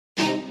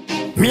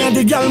Me and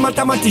the girl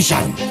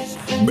mathematician.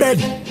 Bread,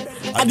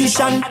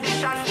 addition,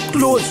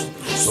 close,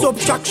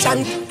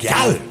 subtraction.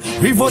 Girl,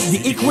 reverse the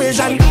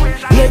equation.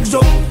 Legs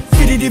up,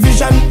 for the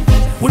division.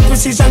 With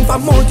precision for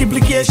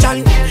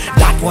multiplication.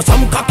 That was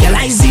some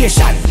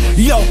calculation.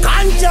 Yo,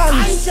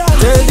 Konshens.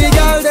 Tell the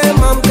girl them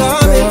I'm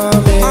coming.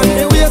 And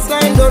the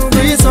waistline done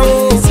grease up.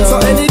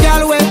 So any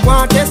girl when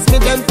want test me,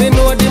 them fi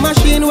know the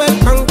machine well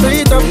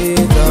concrete up.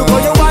 Look how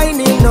you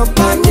whining up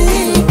on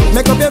me.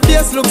 Make up your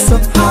face look so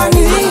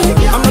honey.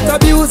 I'm not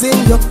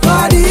abusing your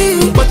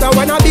body, but I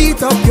wanna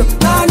beat up your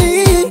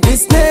nanny.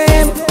 This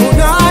name,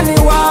 Punani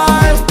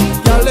war.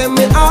 Girl them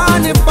me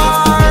on the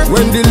bar.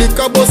 When the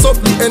liquor bust up,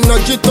 the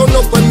energy turn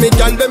up. When me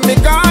girl them me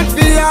can't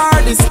fear.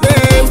 This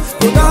name,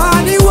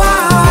 Punani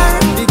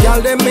war. The girl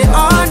them me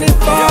on the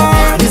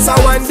bar. This a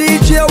one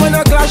DJ when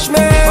I clash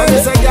me. And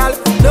this a girl,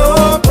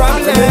 no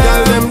problem. The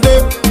girl them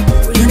them,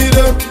 give me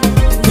them,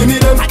 give me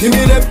them, give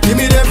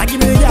me them, give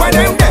me them. Why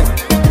them them?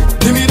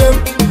 Give me them,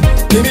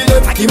 give me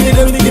them, give me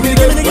them, give me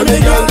them. When the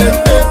girl them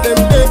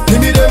give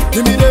me them,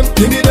 give me them,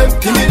 give me them,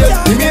 give me them,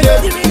 give me them.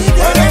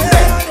 Why them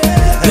them?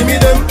 Give me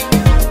them,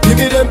 give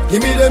me them,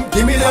 give me them,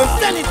 give me them.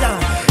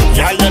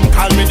 Y'all them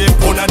call me the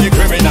Punani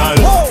criminal.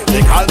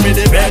 They call me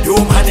the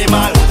bedroom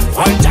animal.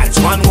 One chance,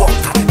 one walk.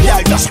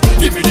 Y'all just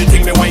give me the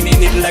thing, me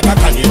whining it like a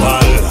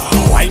carnival.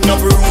 Wine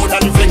up road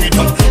and fling it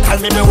up. Call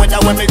me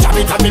weather when me jam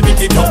it and me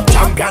beat it up.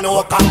 Champion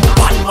walker,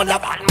 bad mother.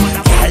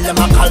 Y'all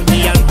them a call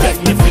me and beg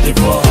me for the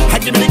floor.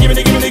 Give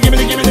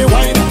me the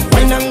wine.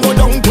 Wine and go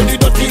down to the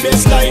dirty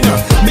baseline.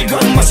 Big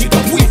one mash it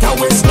up with a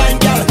waistline,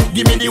 girl.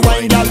 Give me the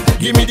wine, girl.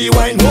 Give me the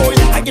wine, boy.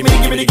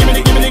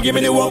 Give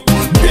me the walk.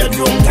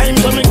 Bedroom time,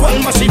 so me go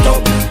and mash it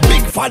up.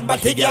 Big fat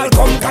body girl,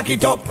 come cock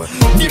it up.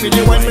 Give me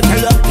the wine, me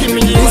tell her. Give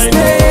me the wine.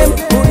 This name,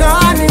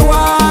 Punani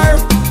war.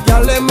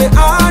 Girl, let me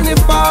on the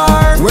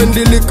bar. When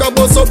the liquor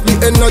bust up, the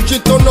energy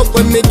turn up.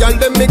 When me girl,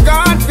 them me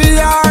can't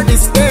fear.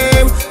 This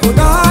name,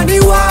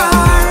 Punani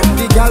war.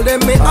 The girl,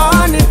 them me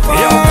on the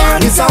bar.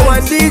 This a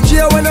one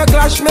DJ when I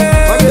clash me.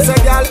 But this a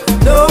girl,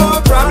 no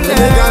problem.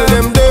 The girl,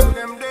 them them,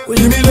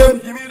 give me them,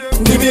 give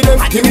me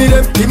them, give me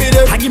them, give me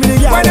them.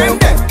 Why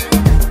them them?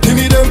 Give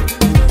me them,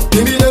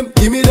 give me them,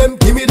 give me them,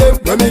 give me them.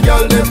 When me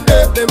girl them,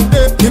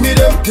 give me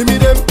them, give me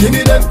them, give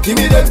me them, give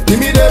me them, give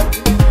me them.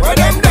 Why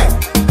them them?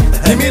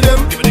 Give me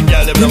them, give me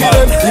them, give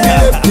me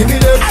them, give me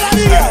them.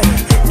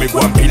 Me go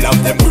and peel up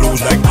them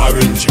clothes like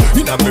orange.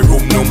 Inna me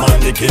room, no man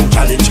they can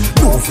challenge.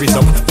 No freeze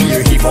up,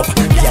 fear heave up.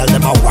 Girl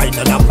them a wine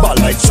and a ball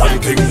like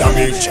something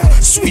damage.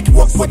 Sweet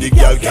work for the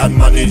girl can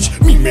manage.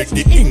 Me make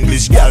the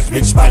English girl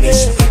speak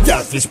Spanish.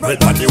 Girl fi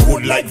spread on the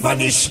hood like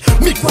vanish.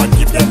 Me go and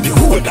give them the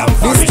whole damn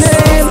forest. This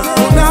name,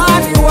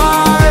 Punani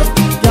war.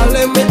 Girl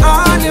them me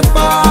on the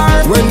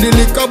bar. When the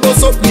liquor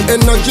bust up, the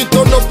energy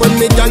turn up. When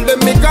me girl them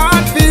me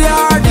can't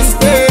fear. This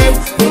name,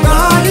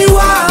 Punani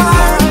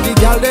war. The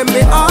girl them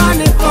me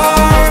on the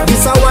bar.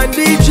 This a one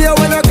DJ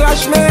when I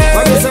clash me.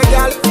 But this a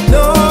girl,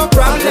 no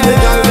problem. The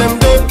girl them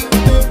them,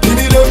 give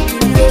me them,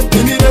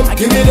 give me them,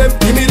 give me them,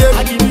 give me them.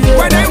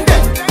 Why them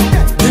them?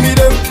 Give me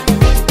them,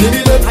 give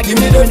me them, give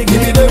me them,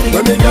 give me them.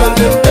 When me girl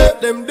them,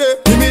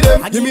 give me them,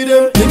 give me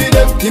them, give me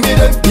them, give me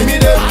them, give me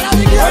them.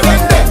 Why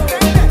them them?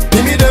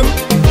 Give me them,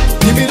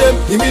 give me them,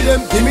 give me them,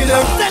 give me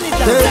them.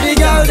 Tell the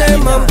girl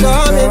them I'm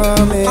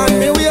coming, and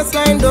me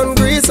waistline done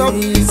grease up.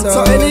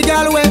 So any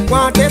girl when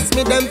want test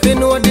me, them fi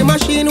know the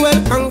machine well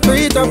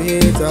concrete up.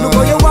 Look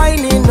how you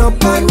whining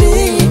up on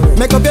me.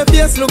 Make up your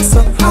face look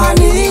so